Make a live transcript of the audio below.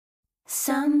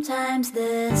Sometimes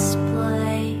this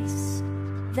place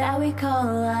that we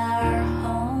call our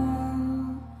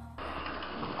home.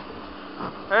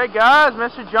 Hey guys,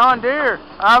 Mr. John Deere.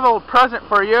 I have a little present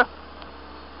for you.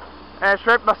 And it's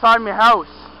right beside my house.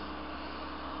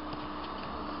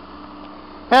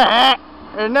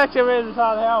 And the excavator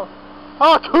beside the house.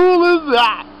 How cool is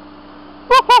that?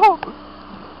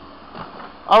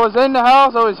 I was in the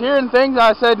house, I was hearing things, and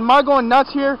I said, am I going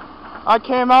nuts here? I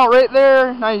came out right there,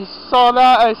 and I saw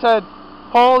that, I said,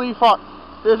 holy fuck,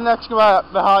 there's an excavator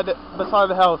beside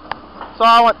the house. So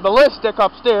I went ballistic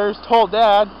upstairs, told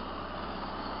Dad,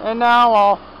 and now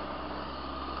I'll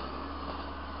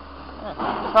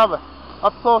just have a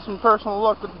up close and personal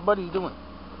look at what buddy's doing.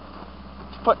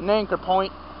 He's putting an anchor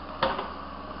point.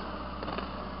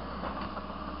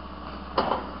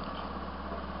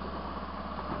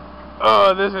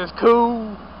 Oh, this is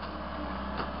cool.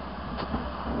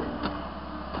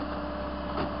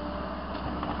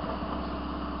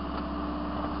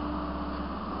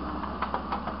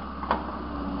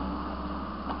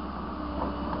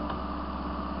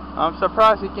 I'm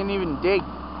surprised he can even dig.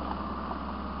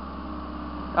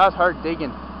 That's hard digging.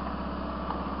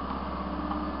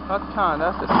 That's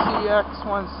a CX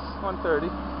 130.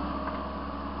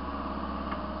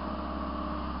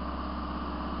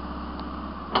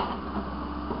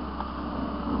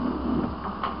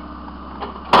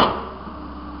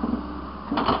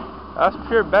 That's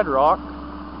pure bedrock.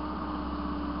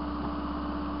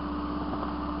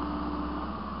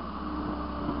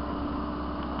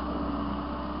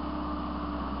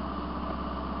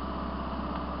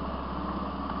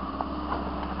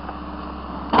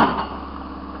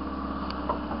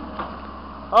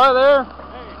 Hi there. Hey,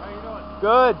 how you doing?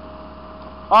 Good.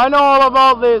 I know all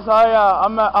about this.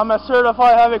 I'm a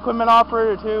certified heavy equipment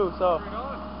operator too. So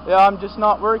yeah, I'm just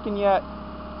not working yet.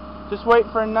 Just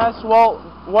waiting for a nice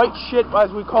white shit,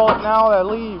 as we call it now, to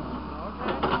leave.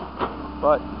 Okay.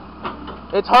 But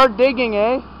it's hard digging,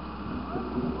 eh?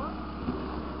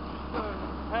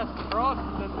 Past the frost.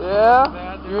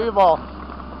 Yeah. You've all.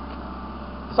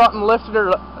 Something lifted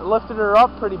her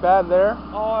up pretty bad there.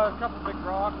 Oh, a couple big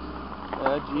rocks.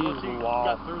 Yeah, geez, wow.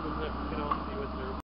 Got through them, you know.